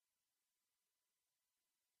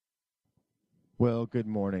Well, good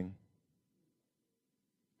morning.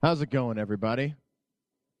 How's it going, everybody?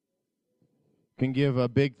 Can give a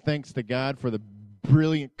big thanks to God for the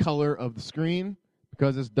brilliant color of the screen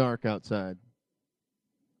because it's dark outside.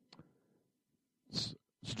 It's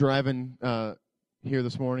driving here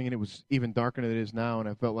this morning, and it was even darker than it is now, and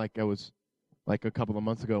I felt like I was like a couple of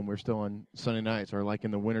months ago, and we were still on Sunday nights, or like in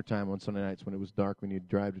the wintertime on Sunday nights when it was dark when you'd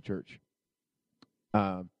drive to church.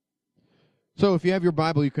 So if you have your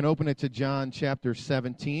Bible, you can open it to John chapter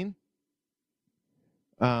 17.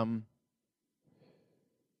 As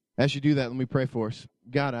you do that, let me pray for us.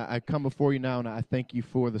 God, I come before you now, and I thank you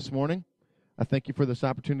for this morning. I thank you for this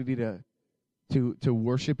opportunity to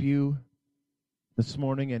worship you this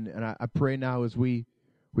morning, and I pray now as we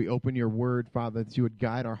open your word, Father, that you would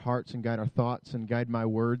guide our hearts and guide our thoughts and guide my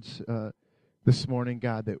words this morning,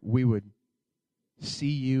 God, that we would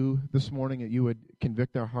see you this morning, that you would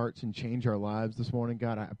convict our hearts and change our lives this morning.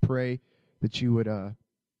 God, I pray that you would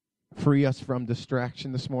free us from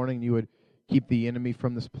distraction this morning. You would keep the enemy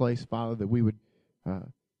from this place, Father, that we would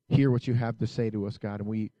hear what you have to say to us, God. And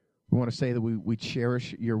we want to say that we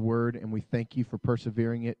cherish your word, and we thank you for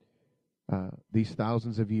persevering it these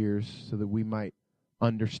thousands of years so that we might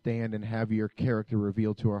understand and have your character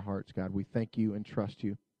revealed to our hearts, God. We thank you and trust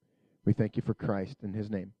you. We thank you for Christ in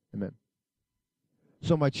his name. Amen.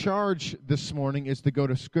 So my charge this morning is to go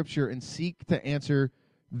to Scripture and seek to answer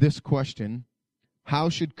this question: how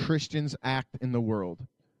should Christians act in the world?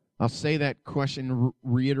 I'll say that question,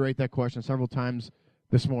 reiterate that question several times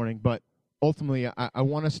this morning, but ultimately I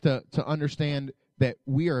want us to understand that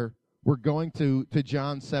we're going to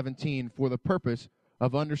John 17 for the purpose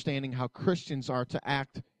of understanding how Christians are to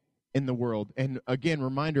act in the world. And again,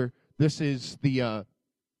 reminder, this is the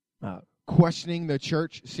Questioning the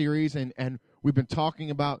Church series, and we've been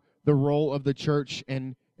talking about the role of the church,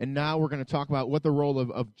 and now we're going to talk about what the role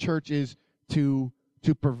of church is to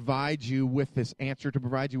provide you with this answer, to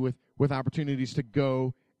provide you with opportunities to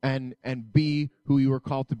go and be who you were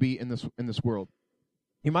called to be in this world.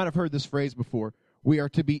 You might have heard this phrase before: we are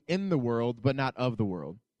to be in the world, but not of the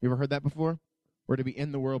world. You ever heard that before? We're to be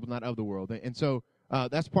in the world, but not of the world. And so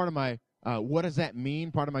that's part of my, what does that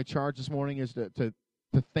mean? Part of my charge this morning is to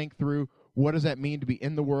think through, what does that mean to be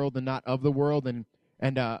in the world and not of the world? And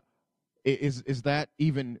is that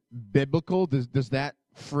even biblical? Does that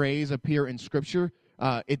phrase appear in Scripture?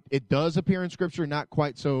 It does appear in Scripture, not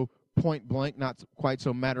quite so point blank, not quite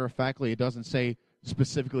so matter-of-factly. It doesn't say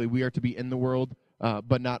specifically we are to be in the world,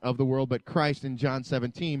 but not of the world. But Christ in John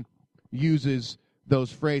 17 uses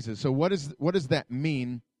those phrases. So what does that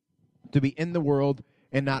mean to be in the world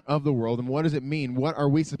and not of the world? And what does it mean? What are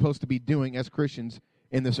we supposed to be doing as Christians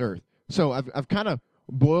in this earth? So I've kind of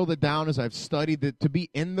boiled it down as I've studied that to be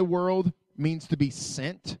in the world means to be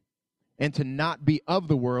sent, and to not be of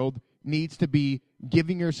the world needs to be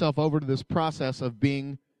giving yourself over to this process of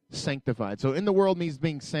being sanctified. So in the world means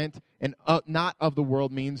being sent, and not of the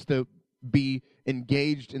world means to be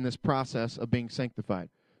engaged in this process of being sanctified.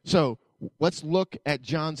 So let's look at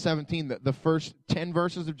John 17, the first 10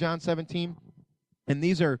 verses of John 17. And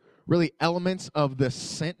these are really elements of the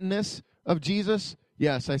sentness of Jesus.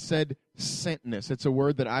 Yes, I said sentness. It's a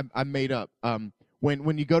word that I made up.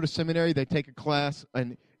 When you go to seminary, they take a class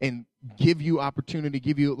and give you opportunity,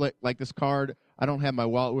 give you like this card. I don't have my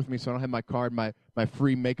wallet with me, so I don't have my card, my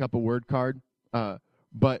free make up a word card.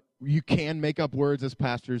 But you can make up words as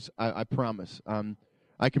pastors, I promise.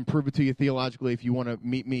 I can prove it to you theologically if you want to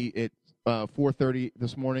meet me at 4:30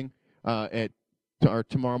 this morning, or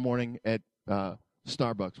tomorrow morning at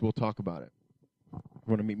Starbucks. We'll talk about it. You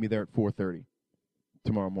want to meet me there at 4:30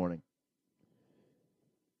 tomorrow morning.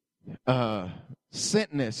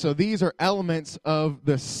 Sentness. So these are elements of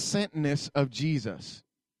the sentness of Jesus.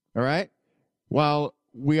 All right? While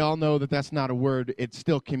we all know that that's not a word, it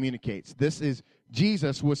still communicates. This is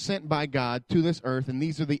Jesus was sent by God to this earth, and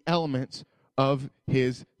these are the elements of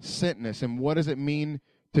his sentness. And what does it mean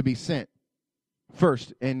to be sent?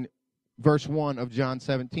 First, in verse 1 of John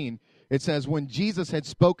 17, it says, when Jesus had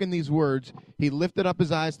spoken these words, he lifted up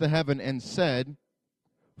his eyes to heaven and said,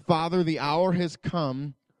 Father, the hour has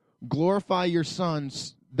come. Glorify your Son,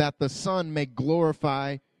 that the Son may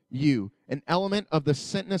glorify you. An element of the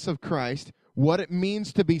sentness of Christ, what it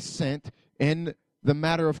means to be sent in the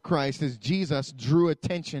matter of Christ, is Jesus drew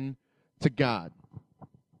attention to God.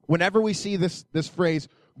 Whenever we see this phrase,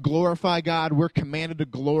 glorify God, we're commanded to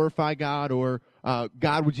glorify God, or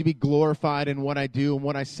God, would you be glorified in what I do and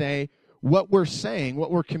what I say? What we're saying,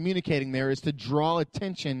 what we're communicating there is to draw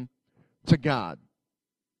attention to God.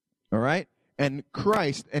 All right? And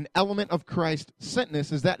Christ, an element of Christ's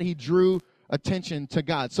sentness is that he drew attention to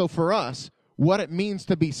God. So for us, what it means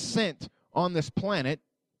to be sent on this planet.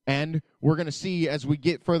 And we're going to see as we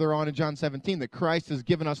get further on in John 17 that Christ has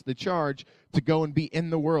given us the charge to go and be in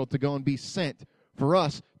the world, to go and be sent for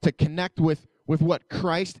us to connect with what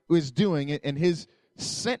Christ is doing and his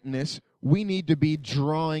sentness. We need to be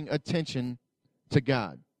drawing attention to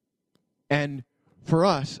God. And for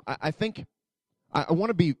us, I think I want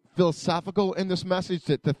to be philosophical in this message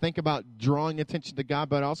to think about drawing attention to God,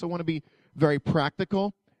 but I also want to be very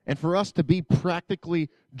practical. And for us to be practically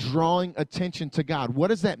drawing attention to God, what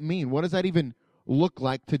does that mean? What does that even look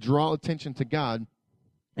like to draw attention to God?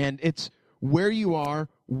 And it's where you are,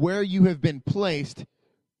 where you have been placed,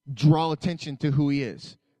 draw attention to who he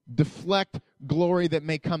is. Deflect glory that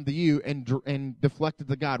may come to you and deflect it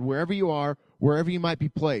to God. Wherever you are, wherever you might be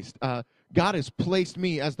placed. God has placed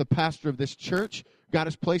me as the pastor of this church. God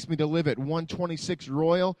has placed me to live at 126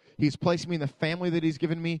 Royal. He's placed me in the family that he's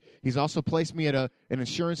given me. He's also placed me at an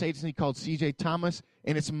insurance agency called C.J. Thomas.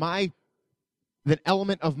 And it's that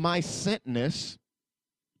element of my sentness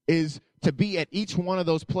is to be at each one of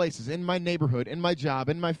those places, in my neighborhood, in my job,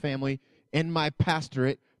 in my family, in my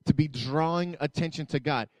pastorate, to be drawing attention to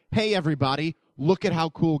God. Hey, everybody, look at how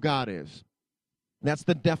cool God is. That's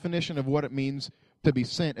the definition of what it means to be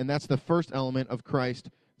sent, and that's the first element of Christ's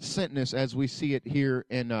sentness as we see it here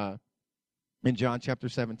in John chapter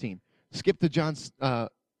 17. Skip to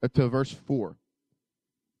verse 4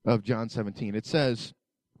 of John 17. It says,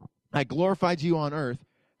 I glorified you on earth,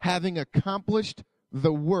 having accomplished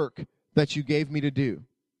the work that you gave me to do.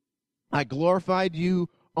 I glorified you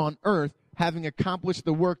on earth, having accomplished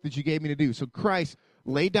the work that you gave me to do. So Christ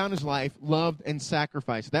laid down his life, loved, and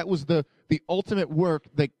sacrificed. That was the ultimate work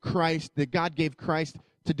that God gave Christ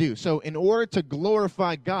to do. So in order to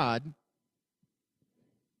glorify God,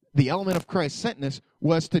 the element of Christ's sentness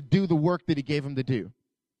was to do the work that he gave him to do.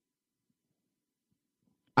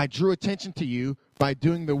 I drew attention to you by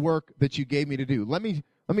doing the work that you gave me to do. Let me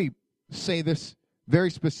say this very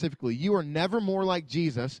specifically. You are never more like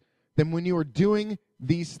Jesus than when you are doing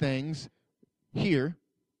these things here,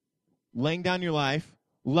 laying down your life,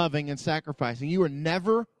 loving and sacrificing. You are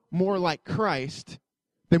never more like Christ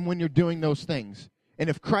than when you're doing those things. And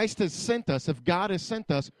if Christ has sent us, if God has sent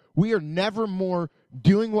us, we are never more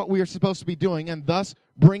doing what we are supposed to be doing and thus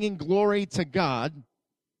bringing glory to God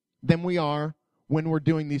than we are when we're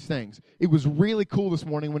doing these things. It was really cool this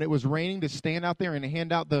morning when it was raining to stand out there and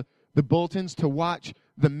hand out the bulletins to watch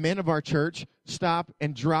the men of our church stop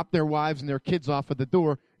and drop their wives and their kids off at the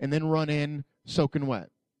door and then run in soaking wet.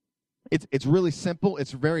 It's really simple.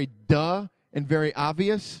 It's very and very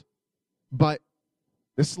obvious, but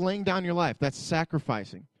this is laying down your life. That's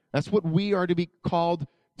sacrificing. That's what we are to be called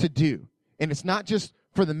to do. And it's not just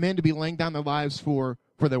for the men to be laying down their lives for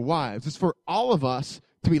their wives. It's for all of us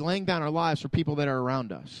to be laying down our lives for people that are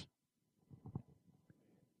around us.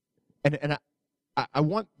 And I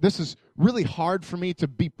want, this is really hard for me to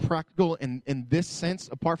be practical in this sense,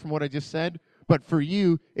 apart from what I just said. But for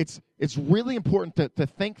you, it's really important to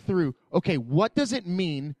think through, okay, what does it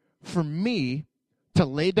mean for me to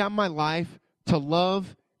lay down my life, to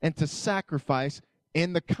love, and to sacrifice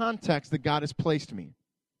in the context that God has placed me?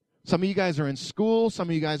 Some of you guys are in school. Some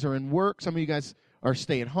of you guys are in work. Some of you guys are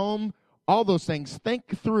stay at home. All those things.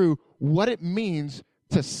 Think through what it means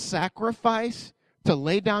to sacrifice, to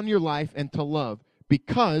lay down your life, and to love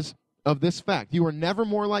because of this fact. You are never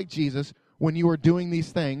more like Jesus when you are doing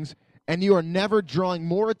these things, and you are never drawing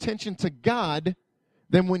more attention to God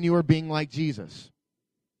than when you are being like Jesus.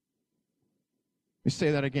 Let me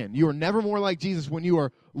say that again. You are never more like Jesus when you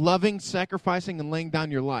are loving, sacrificing, and laying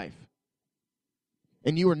down your life.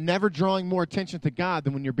 And you are never drawing more attention to God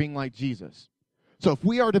than when you're being like Jesus. So if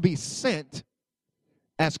we are to be sent,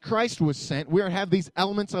 as Christ was sent, we are to have these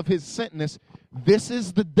elements of his sentness. This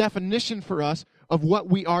is the definition for us of what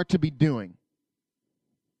we are to be doing.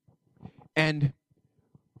 And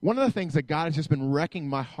one of the things that God has just been wrecking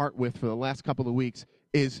my heart with for the last couple of weeks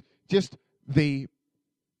is just the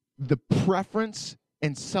preference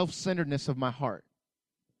and self-centeredness of my heart.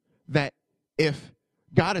 That if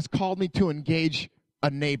God has called me to engage a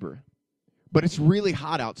neighbor, but it's really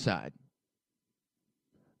hot outside,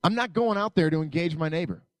 I'm not going out there to engage my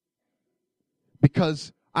neighbor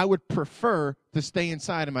because I would prefer to stay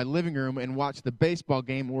inside in my living room and watch the baseball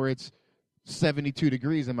game where it's 72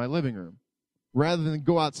 degrees in my living room rather than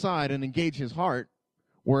go outside and engage his heart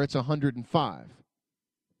where it's 105.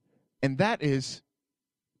 And that is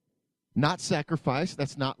not sacrifice.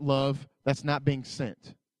 That's not love. That's not being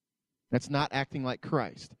sent. That's not acting like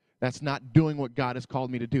Christ. That's not doing what God has called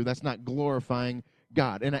me to do. That's not glorifying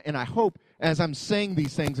God. And I hope as I'm saying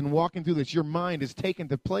these things and walking through this, your mind is taken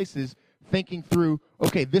to places thinking through,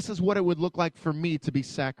 okay, this is what it would look like for me to be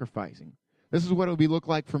sacrificing. This is what it would look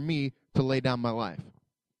like for me to lay down my life.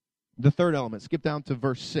 The third element, skip down to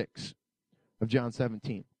verse 6 of John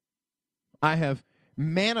 17. I have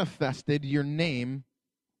manifested your name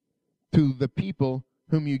to the people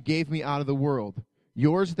whom you gave me out of the world.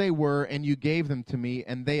 Yours they were, and you gave them to me,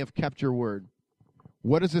 and they have kept your word.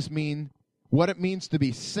 What does this mean? What it means to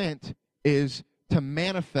be sent is to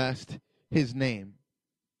manifest his name.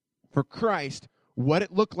 For Christ, what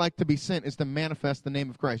it looked like to be sent is to manifest the name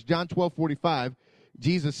of Christ. John 12:45,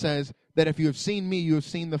 Jesus says that if you have seen me, you have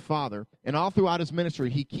seen the Father. And all throughout his ministry,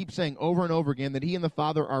 he keeps saying over and over again that he and the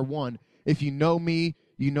Father are one. If you know me,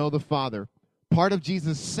 you know the Father. Part of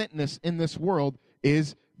Jesus' sentness in this world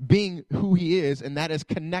is being who he is, and that is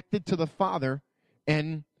connected to the Father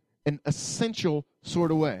in an essential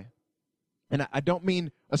sort of way. And I don't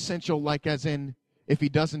mean essential like as in, if he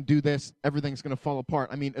doesn't do this, everything's going to fall apart.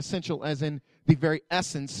 I mean essential as in the very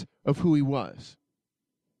essence of who he was.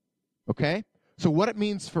 Okay? So what it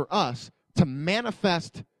means for us to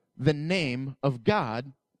manifest the name of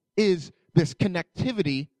God is this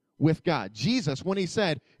connectivity with God. Jesus, when he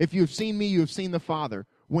said, if you have seen me, you have seen the Father.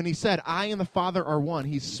 When he said, I and the Father are one,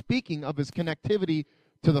 he's speaking of his connectivity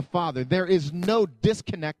to the Father. There is no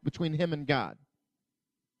disconnect between him and God.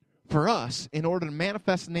 For us, in order to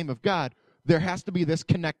manifest the name of God, there has to be this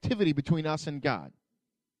connectivity between us and God.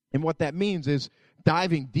 And what that means is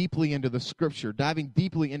diving deeply into the Scripture, diving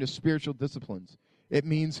deeply into spiritual disciplines. It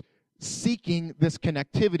means seeking this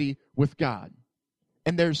connectivity with God.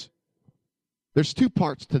 And there's two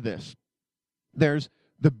parts to this. There's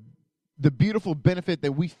the beautiful benefit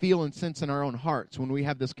that we feel and sense in our own hearts when we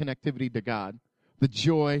have this connectivity to God. The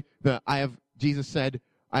joy that Jesus said,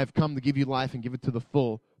 I have come to give you life and give it to the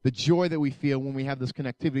full. The joy that we feel when we have this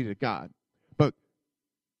connectivity to God. But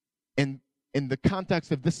in the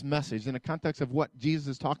context of this message, in the context of what Jesus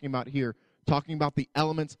is talking about here, talking about the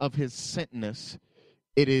elements of his sentness,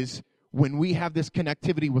 it is when we have this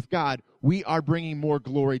connectivity with God, we are bringing more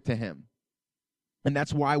glory to him. And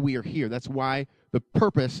that's why we are here. That's why the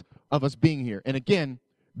purpose of us being here. And again,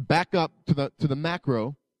 back up to the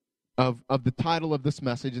macro of the title of this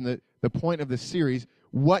message and the point of this series,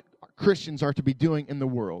 what Christians are to be doing in the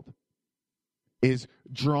world is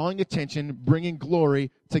drawing attention, bringing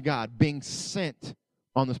glory to God, being sent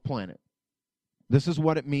on this planet. This is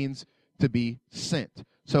what it means to be sent.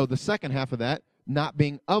 So the second half of that, not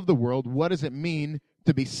being of the world, what does it mean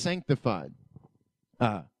to be sanctified?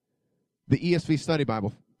 The ESV Study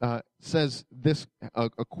Bible says this, a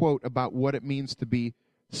quote about what it means to be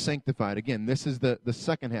sanctified. Again, this is the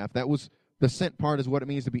second half. That was the sent part is what it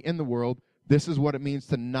means to be in the world. This is what it means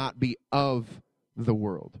to not be of the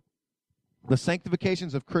world. The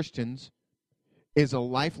sanctifications of Christians is a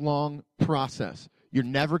lifelong process. You're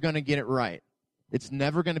never going to get it right. It's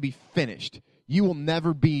never going to be finished. You will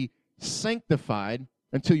never be sanctified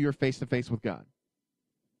until you're face-to-face with God.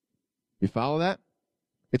 You follow that?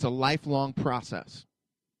 It's a lifelong process.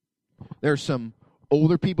 There are some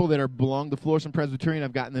older people that belong to Florissant Presbyterian.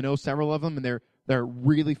 I've gotten to know several of them, and they're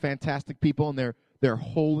really fantastic people, and they're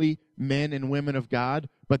holy men and women of God,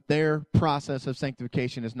 but their process of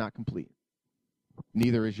sanctification is not complete.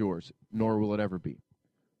 Neither is yours, nor will it ever be.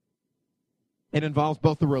 It involves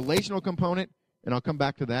both the relational component, and I'll come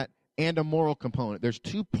back to that, and a moral component. There's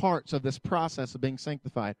two parts of this process of being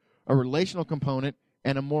sanctified, a relational component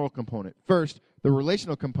and a moral component. First, the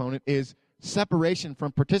relational component is separation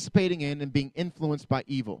from participating in and being influenced by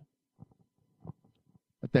evil.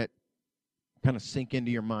 Let that kind of sink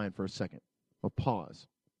into your mind for a second. Or pause.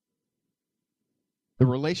 The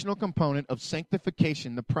relational component of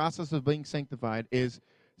sanctification, the process of being sanctified, is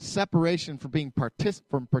separation from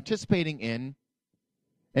from participating in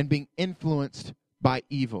and being influenced by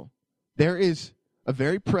evil. There is a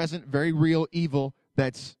very present, very real evil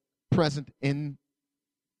that's present in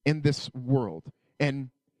this world. And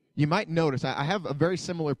you might notice, I have a very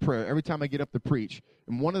similar prayer every time I get up to preach.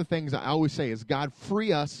 And one of the things I always say is, God,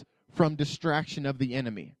 free us from distraction of the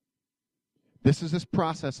enemy. This is this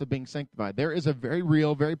process of being sanctified. There is a very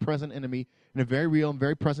real, very present enemy and a very real and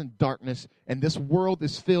very present darkness. And this world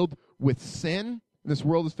is filled with sin. And this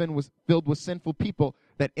world is filled with sinful people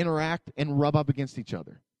that interact and rub up against each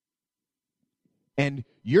other. And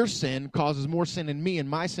your sin causes more sin in me, and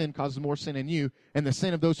my sin causes more sin in you. And the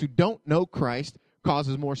sin of those who don't know Christ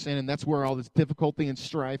causes more sin. And that's where all this difficulty and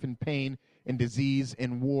strife and pain and disease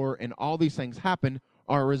and war and all these things happen,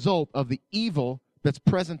 are a result of the evil that's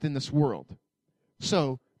present in this world.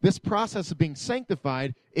 So this process of being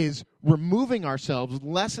sanctified is removing ourselves,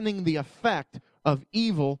 lessening the effect of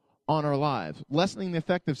evil on our lives, lessening the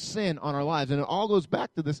effect of sin on our lives. And it all goes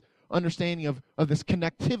back to this understanding of this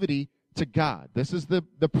connectivity to God. This is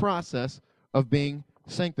the process of being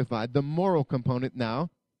sanctified. The moral component now,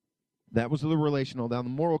 that was the relational. Now the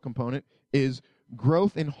moral component is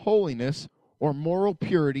growth in holiness or moral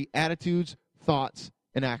purity, attitudes, thoughts,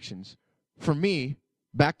 and actions. For me,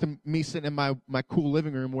 back to me sitting in my cool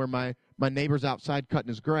living room where my neighbor's outside cutting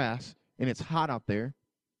his grass, and it's hot out there.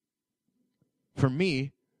 For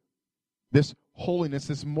me, this holiness,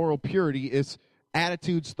 this moral purity is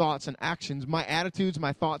attitudes, thoughts, and actions. My attitudes,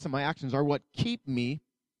 my thoughts, and my actions are what keep me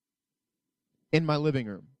in my living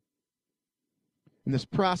room. And this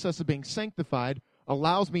process of being sanctified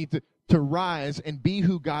allows me to rise and be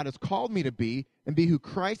who God has called me to be and be who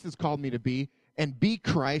Christ has called me to be and be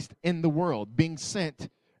Christ in the world, being sent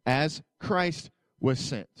as Christ was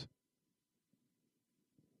sent.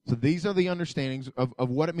 So these are the understandings of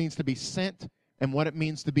what it means to be sent and what it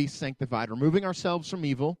means to be sanctified, removing ourselves from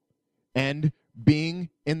evil and being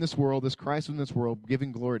in this world as Christ in this world,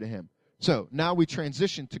 giving glory to him. So now we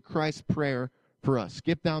transition to Christ's prayer for us.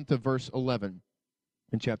 Skip down to verse 11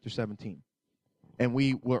 in chapter 17. And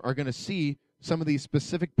we are going to see some of these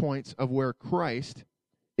specific points of where Christ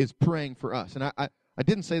is praying for us. And I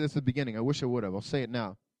didn't say this at the beginning. I wish I would have. I'll say it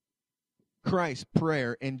now. Christ's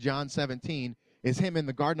prayer in John 17 is him in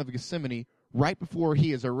the Garden of Gethsemane right before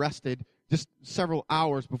he is arrested, just several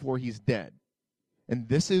hours before he's dead. And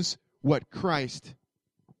this is what Christ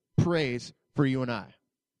prays for you and I.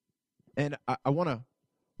 And I want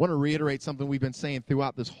to reiterate something we've been saying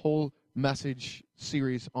throughout this whole message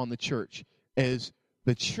series on the church, is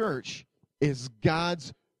the church is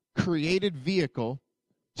God's created vehicle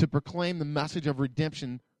to proclaim the message of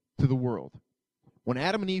redemption to the world. When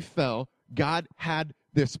Adam and Eve fell, God had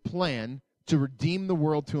this plan to redeem the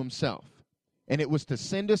world to himself. And it was to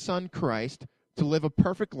send his son Christ to live a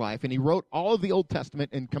perfect life. And he wrote all of the Old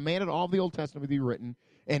Testament and commanded all of the Old Testament to be written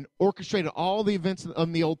and orchestrated all the events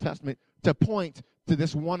of the Old Testament to point to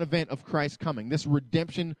this one event of Christ coming, this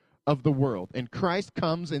redemption of the world. And Christ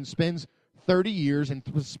comes and spends 30 years, and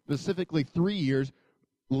specifically 3 years,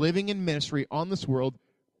 living in ministry on this world,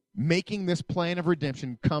 making this plan of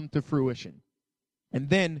redemption come to fruition. And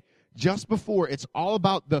then, just before, it's all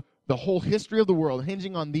about the whole history of the world,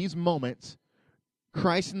 hinging on these moments,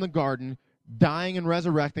 Christ in the garden, dying and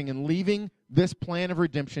resurrecting and leaving this plan of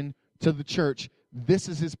redemption to the church. This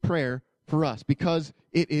is his prayer for us because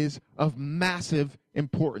it is of massive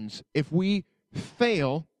importance. If we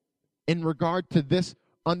fail in regard to this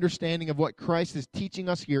understanding of what Christ is teaching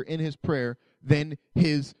us here in his prayer, then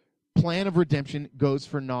his plan of redemption goes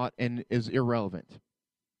for naught and is irrelevant.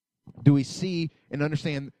 Do we see and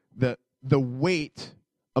understand the weight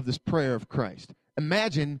of this prayer of Christ?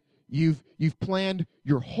 Imagine you've planned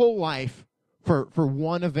your whole life for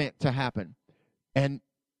one event to happen, and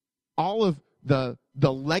all of the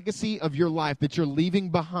legacy of your life that you're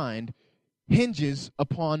leaving behind hinges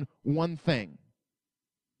upon one thing.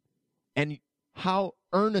 And how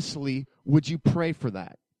earnestly would you pray for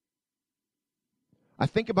that? I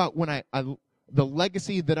think about when the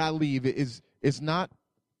legacy that I leave is not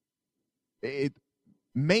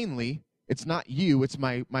mainly it's not you, it's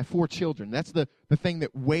my 4 children. That's the thing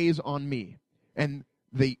that weighs on me. And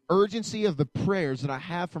the urgency of the prayers that I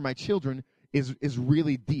have for my children is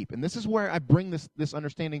really deep. And this is where I bring this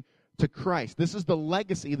understanding to Christ. This is the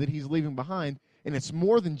legacy that he's leaving behind, and it's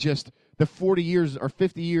more than just the 40 years or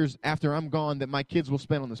 50 years after I'm gone that my kids will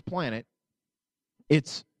spend on this planet.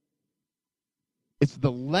 It's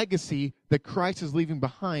the legacy that Christ is leaving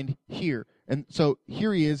behind here. And so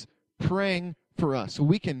here he is praying for us. So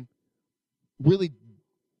we can really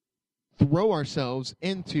throw ourselves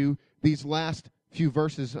into these last few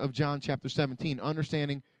verses of John chapter 17,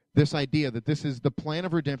 understanding this idea that this is the plan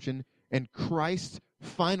of redemption and Christ's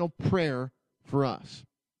final prayer for us.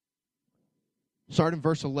 Start in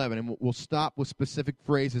verse 11, and we'll stop with specific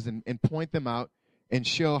phrases and point them out and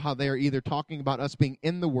show how they are either talking about us being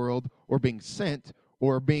in the world or being sent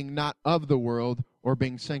or being not of the world or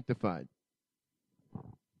being sanctified.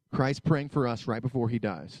 Christ praying for us right before he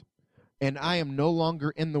dies. And I am no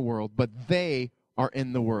longer in the world, but they are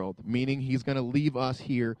in the world, meaning he's going to leave us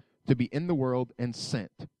here to be in the world and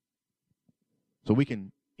sent. So we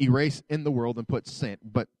can erase in the world and put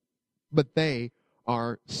sent, but they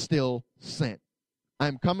are still sent. I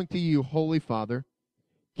am coming to you, Holy Father.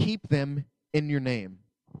 Keep them in your name.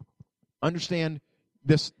 Understand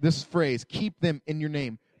this phrase, keep them in your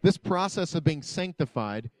name. This process of being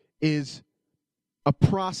sanctified is a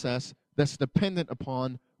process that's dependent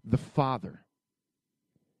upon the Father.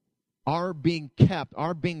 Our being kept,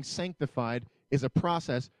 our being sanctified is a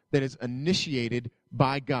process that is initiated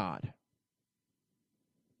by God.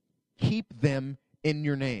 Keep them in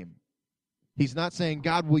your name. He's not saying,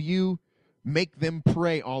 God, will you make them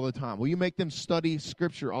pray all the time? Will you make them study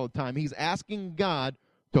Scripture all the time? He's asking God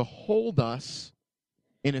to hold us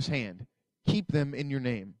in his hand. Keep them in your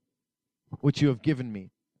name, which you have given me.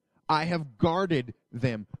 I have guarded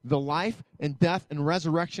them. The life and death and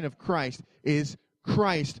resurrection of Christ is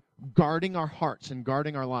Christ guarding our hearts and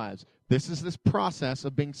guarding our lives. This is this process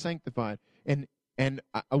of being sanctified. And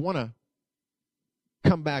I want to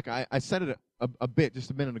come back. I said it a bit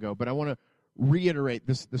just a minute ago, but I want to reiterate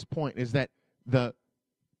this point, is that the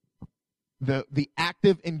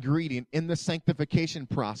active ingredient in the sanctification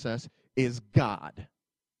process is God.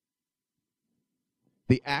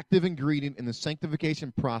 The active ingredient in the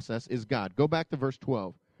sanctification process is God. Go back to verse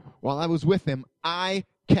 12. While I was with them, I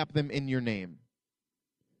kept them in your name,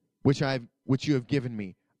 which you have given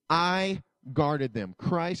me. I guarded them.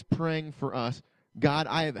 Christ praying for us. God,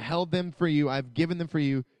 I have held them for you. I've given them for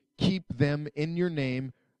you. Keep them in your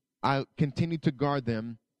name. I continue to guard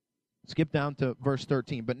them. Skip down to verse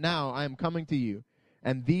 13. But now I am coming to you,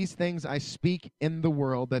 and these things I speak in the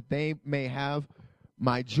world, that they may have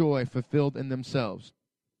my joy fulfilled in themselves.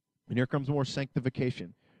 And here comes more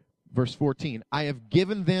sanctification. Verse 14. I have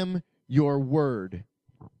given them your word.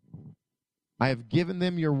 I have given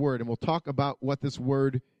them your word. And we'll talk about what this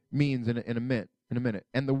word means in a minute.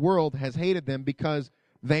 And the world has hated them because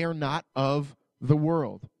they are not of the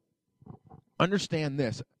world. Understand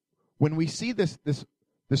this. When we see this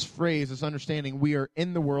phrase, this understanding, we are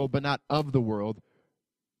in the world but not of the world,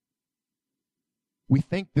 we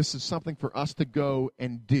think this is something for us to go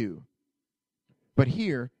and do. But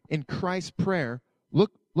here, in Christ's prayer,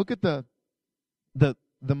 look at the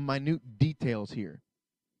minute details here.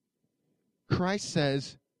 Christ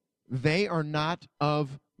says, they are not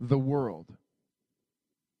of the world.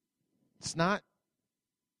 It's not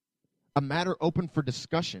a matter open for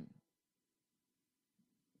discussion.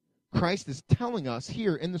 Christ is telling us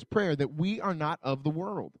here in this prayer that we are not of the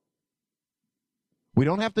world. We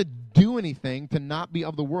don't have to do anything to not be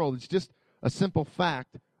of the world. It's just a simple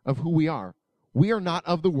fact of who we are. We are not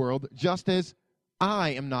of the world, just as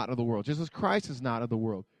I am not of the world, just as Christ is not of the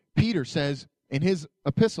world. Peter says in his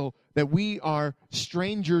epistle that we are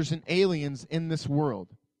strangers and aliens in this world.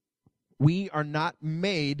 We are not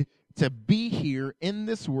made to be here in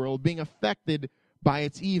this world being affected by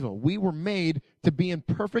its evil. We were made to be in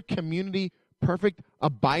perfect community, perfect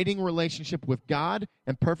abiding relationship with God,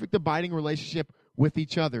 and perfect abiding relationship with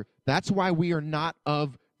each other. That's why we are not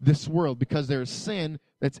of this world, because there is sin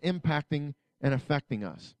that's impacting and affecting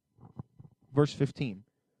us. Verse 15.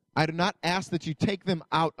 I do not ask that you take them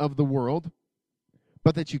out of the world,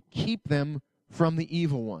 but that you keep them from the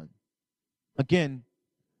evil one. Again,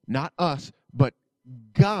 not us, but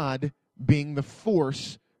God being the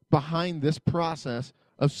force behind this process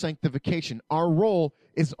of sanctification. Our role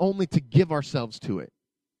is only to give ourselves to it.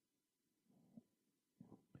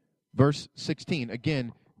 Verse 16,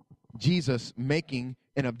 again, Jesus making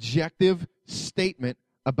an objective statement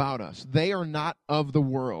about us. They are not of the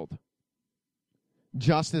world,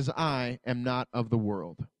 just as I am not of the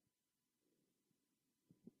world.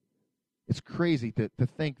 It's crazy to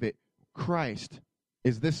think that Christ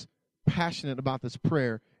is this passionate about this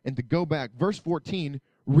prayer, and to go back, verse 14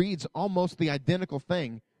 reads almost the identical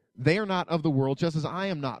thing. They are not of the world, just as I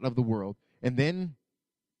am not of the world. And then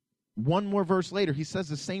one more verse later, he says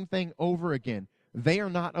the same thing over again. They are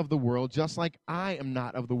not of the world, just like I am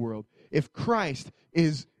not of the world. If Christ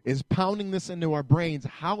is pounding this into our brains,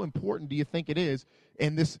 how important do you think it is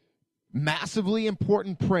in this massively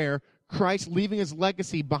important prayer, Christ leaving his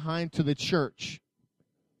legacy behind to the church,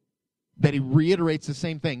 that he reiterates the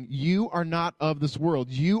same thing? You are not of this world.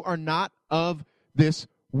 You are not of this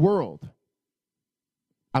world.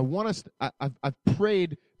 I've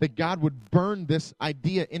prayed that God would burn this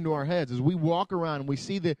idea into our heads as we walk around and we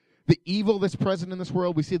see the evil that's present in this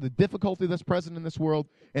world. We see the difficulty that's present in this world.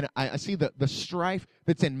 And I see the strife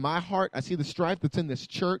that's in my heart. I see the strife that's in this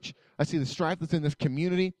church. I see the strife that's in this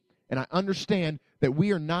community. And I understand that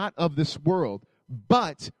we are not of this world,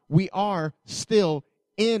 but we are still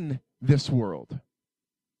in this world.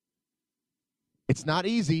 It's not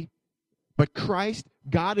easy, but Christ,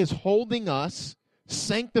 God is holding us,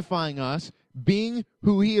 sanctifying us, being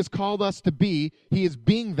who he has called us to be. He is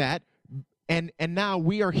being that. And now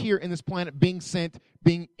we are here in this planet being sent,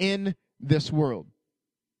 being in this world.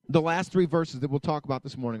 The last three verses that we'll talk about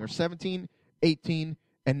this morning are 17, 18,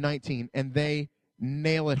 and 19, and they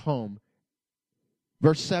nail it home.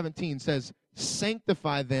 Verse 17 says,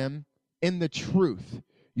 sanctify them in the truth.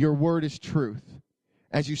 Your word is truth.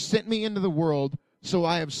 As you sent me into the world, so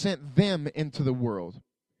I have sent them into the world.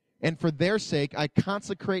 And for their sake I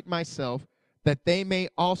consecrate myself, that they may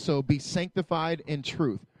also be sanctified in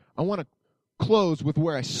truth. I want to close with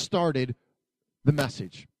where I started the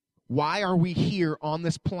message. Why are we here on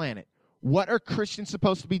this planet? What are Christians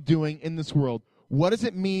supposed to be doing in this world? What does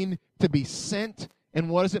it mean to be sent, and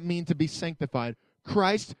what does it mean to be sanctified?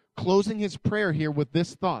 Christ closing his prayer here with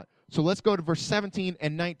this thought. So let's go to verse 17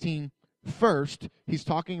 and 19 first. He's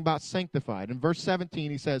talking about sanctified. In verse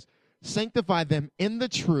 17, he says, sanctify them in the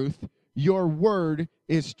truth. Your word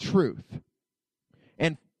is truth.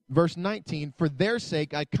 And verse 19, for their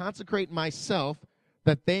sake I consecrate myself,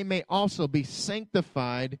 that they may also be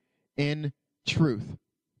sanctified in truth.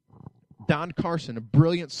 Don Carson, a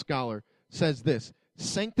brilliant scholar, says this: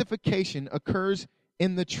 sanctification occurs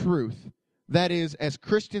in the truth. That is, as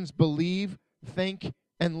Christians believe, think,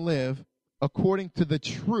 and live according to the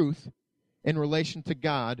truth in relation to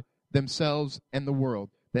God, themselves, and the world.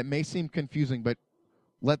 That may seem confusing, but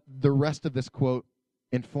let the rest of this quote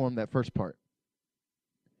inform that first part.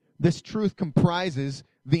 This truth comprises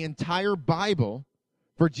the entire Bible,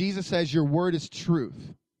 for Jesus says, your word is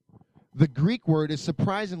truth. The Greek word is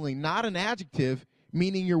surprisingly not an adjective,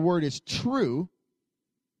 meaning your word is true,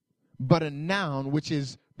 but a noun, which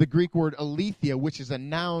is the Greek word aletheia, which is a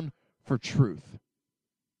noun for truth.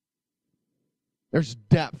 There's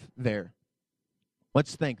depth there.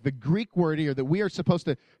 Let's think. The Greek word here that we are supposed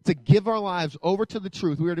to give our lives over to the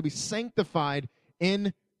truth. We are to be sanctified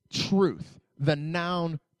in truth, the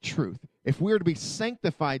noun truth. If we are to be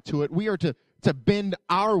sanctified to it, we are to bend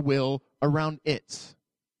our will around its.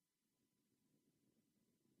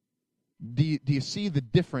 Do you see the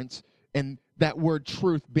difference in that word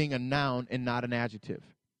truth being a noun and not an adjective?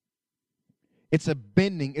 It's a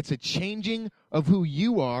bending, it's a changing of who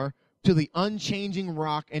you are to the unchanging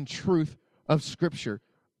rock and truth of Scripture.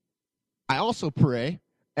 I also pray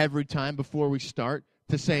every time before we start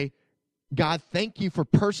to say, God, thank you for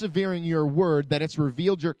persevering your word, that it's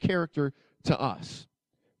revealed your character to us.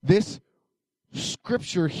 This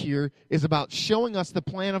Scripture here is about showing us the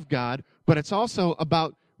plan of God, but it's also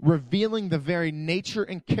about revealing the very nature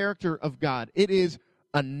and character of God. It is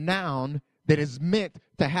a noun that is meant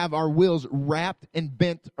to have our wills wrapped and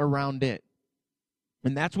bent around it.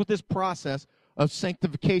 And that's what this process of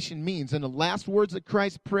sanctification means. And the last words that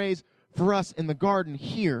Christ prays for us in the garden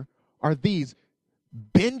here are these: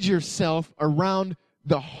 bend yourself around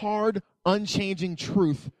the hard, unchanging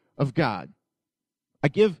truth of God. I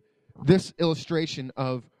give this illustration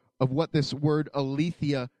of what this word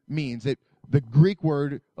aletheia means. The Greek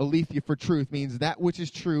word aletheia for truth means that which is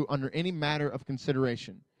true under any matter of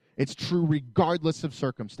consideration. It's true regardless of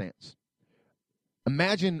circumstance.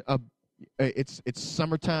 Imagine it's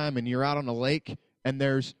summertime and you're out on a lake and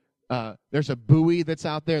there's a buoy that's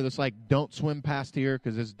out there that's like, don't swim past here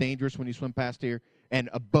because it's dangerous when you swim past here. And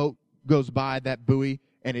a boat goes by that buoy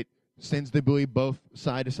and it sends the buoy both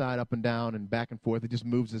side to side, up and down and back and forth. It just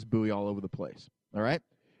moves this buoy all over the place. All right?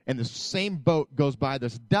 And the same boat goes by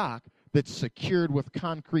this dock that's secured with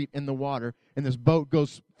concrete in the water, and this boat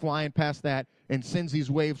goes flying past that and sends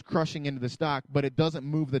these waves crushing into this dock, but it doesn't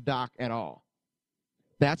move the dock at all.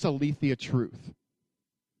 That's aletheia truth.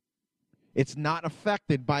 It's not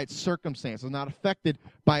affected by its circumstances, not affected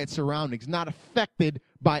by its surroundings, not affected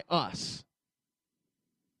by us.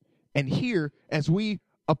 And here, as we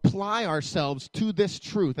apply ourselves to this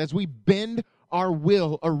truth, as we bend our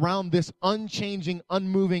will around this unchanging,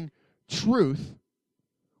 unmoving truth,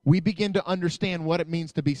 we begin to understand what it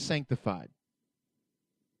means to be sanctified.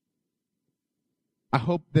 I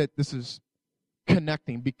hope that this is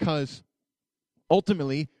connecting, because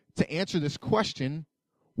ultimately, to answer this question,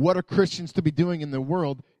 what are Christians to be doing in the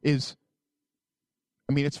world it's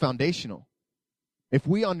foundational. If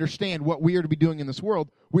we understand what we are to be doing in this world,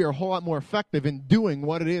 we are a whole lot more effective in doing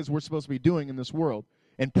what it is we're supposed to be doing in this world.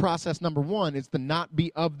 And process number one is to not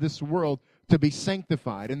be of this world, to be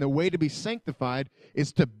sanctified. And the way to be sanctified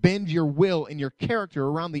is to bend your will and your character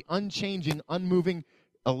around the unchanging, unmoving,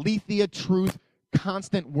 aletheia truth,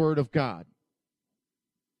 constant word of God.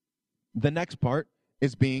 The next part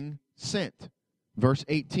is being sent. Verse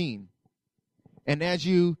 18. And as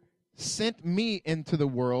you sent me into the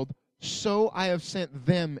world, so I have sent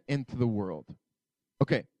them into the world.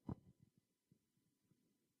 Okay.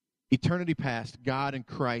 Eternity past, God and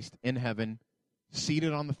Christ in heaven,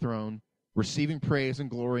 seated on the throne, receiving praise and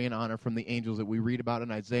glory and honor from the angels that we read about in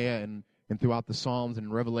Isaiah and throughout the Psalms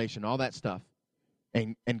and Revelation, all that stuff.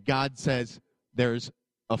 And God says, there's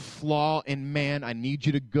a flaw in man. I need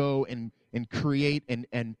you to go and create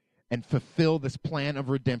and fulfill this plan of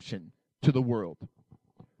redemption to the world.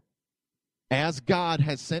 As God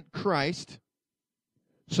has sent Christ,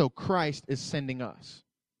 so Christ is sending us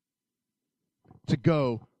to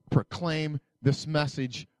go proclaim this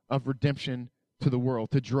message of redemption to the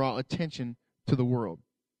world, to draw attention to the world.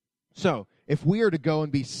 So, if we are to go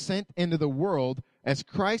and be sent into the world as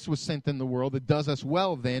Christ was sent in the world, it does us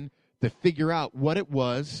well then to figure out what it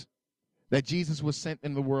was that Jesus was sent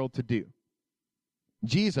in the world to do.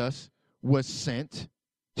 Jesus was sent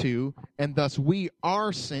to, and thus we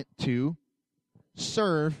are sent to,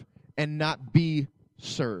 serve and not be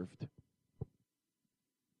served.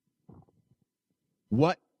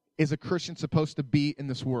 What is a Christian supposed to be in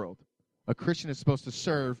this world? A Christian is supposed to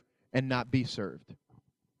serve and not be served.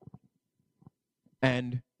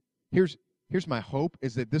 And here's my hope,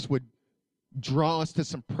 is that this would draw us to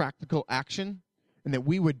some practical action, and that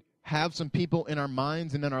we would have some people in our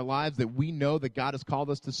minds and in our lives that we know that God has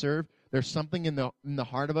called us to serve. There's something in the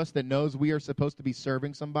heart of us that knows we are supposed to be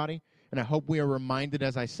serving somebody, and I hope we are reminded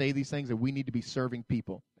as I say these things that we need to be serving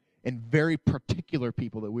people, and very particular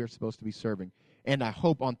people that we are supposed to be serving. And I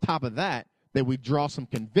hope on top of that we draw some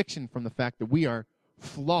conviction from the fact that we are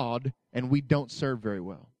flawed and we don't serve very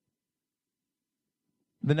well.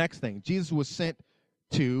 The next thing, Jesus was sent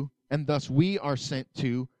to, and thus we are sent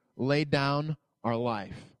to, lay down our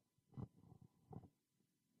life.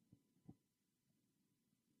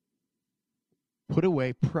 Put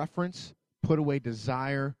away preference, put away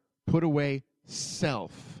desire, put away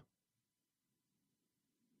self.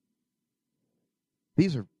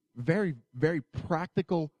 These are very, very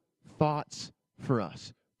practical thoughts for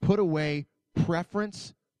us. Put away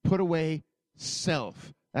preference, put away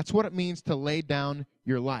self. That's what it means to lay down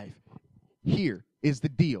your life. Here is the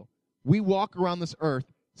deal. We walk around this earth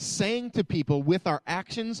saying to people with our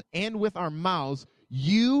actions and with our mouths,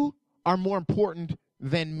 you are more important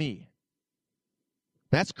than me.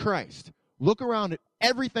 That's Christ. Look around at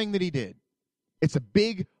everything that he did. It's a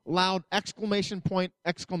big, loud exclamation point,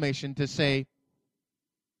 exclamation to say,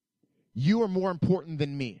 you are more important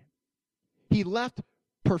than me. He left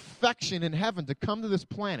perfection in heaven to come to this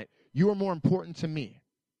planet. You are more important to me.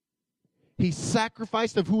 He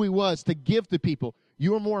sacrificed of who he was to give to people.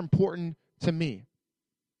 You are more important to me.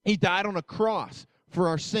 He died on a cross for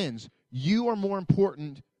our sins. You are more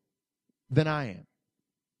important than I am.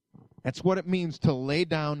 That's what it means to lay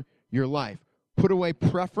down your life. Put away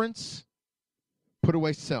preference, put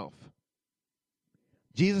away self.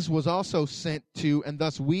 Jesus was also sent to, and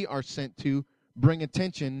thus we are sent to, bring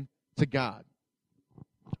attention to God.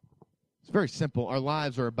 It's very simple. Our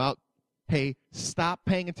lives are about, hey, stop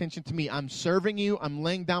paying attention to me. I'm serving you. I'm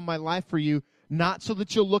laying down my life for you, not so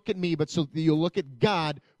that you'll look at me, but so that you'll look at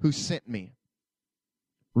God who sent me.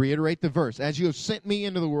 Reiterate the verse. As you have sent me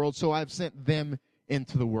into the world, so I have sent them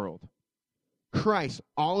into the world. Christ,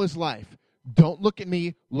 all his life, don't look at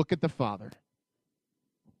me, look at the Father.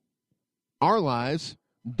 Our lives,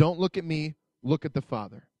 don't look at me, look at the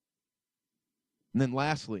Father. And then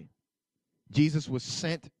lastly, Jesus was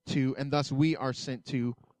sent to, and thus we are sent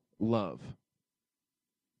to, love.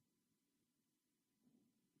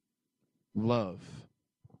 Love.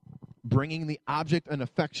 Bringing the object and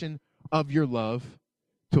affection of your love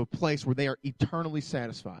to a place where they are eternally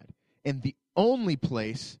satisfied. And the only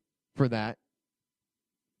place for that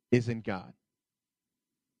is in God.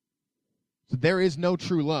 So there is no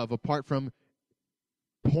true love apart from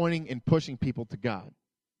pointing and pushing people to God.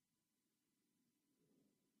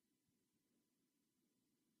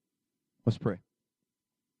 Let's pray.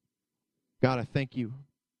 God, I thank you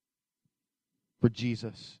for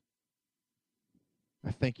Jesus.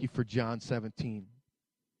 I thank you for John 17.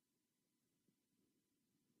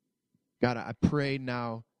 God, I pray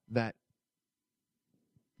now that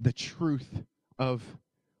the truth of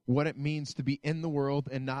what it means to be in the world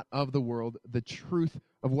and not of the world, the truth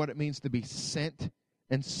of what it means to be sent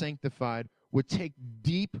and sanctified would take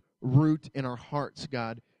deep root in our hearts,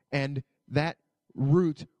 God, and that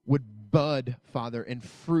root would bud, Father, and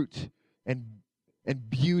fruit and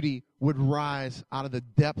beauty would rise out of the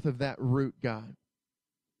depth of that root, God,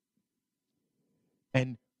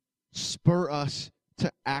 and spur us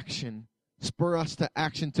to action. Spur us to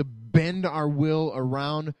action to bend our will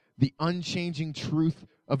around the unchanging truth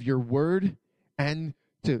of your word and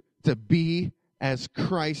to be as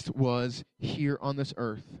Christ was here on this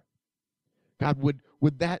earth. God, would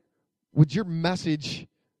your message,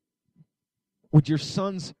 would your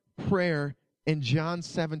son's prayer in John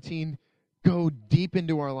 17 go deep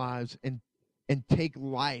into our lives and take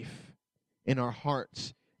life in our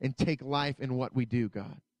hearts and take life in what we do,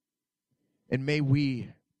 God. And may we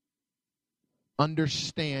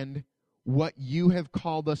understand what you have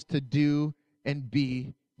called us to do and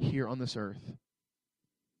be here on this earth.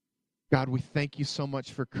 God, we thank you so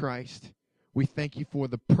much for Christ. We thank you for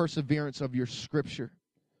the perseverance of your scripture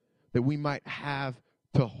that we might have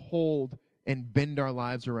to hold and bend our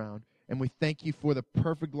lives around. And we thank you for the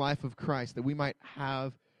perfect life of Christ that we might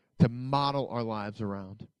have to model our lives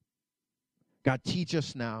around. God, teach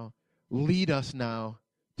us now, lead us now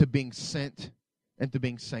to being sent and to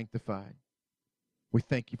being sanctified. We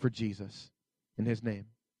thank you for Jesus. In his name,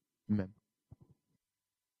 amen.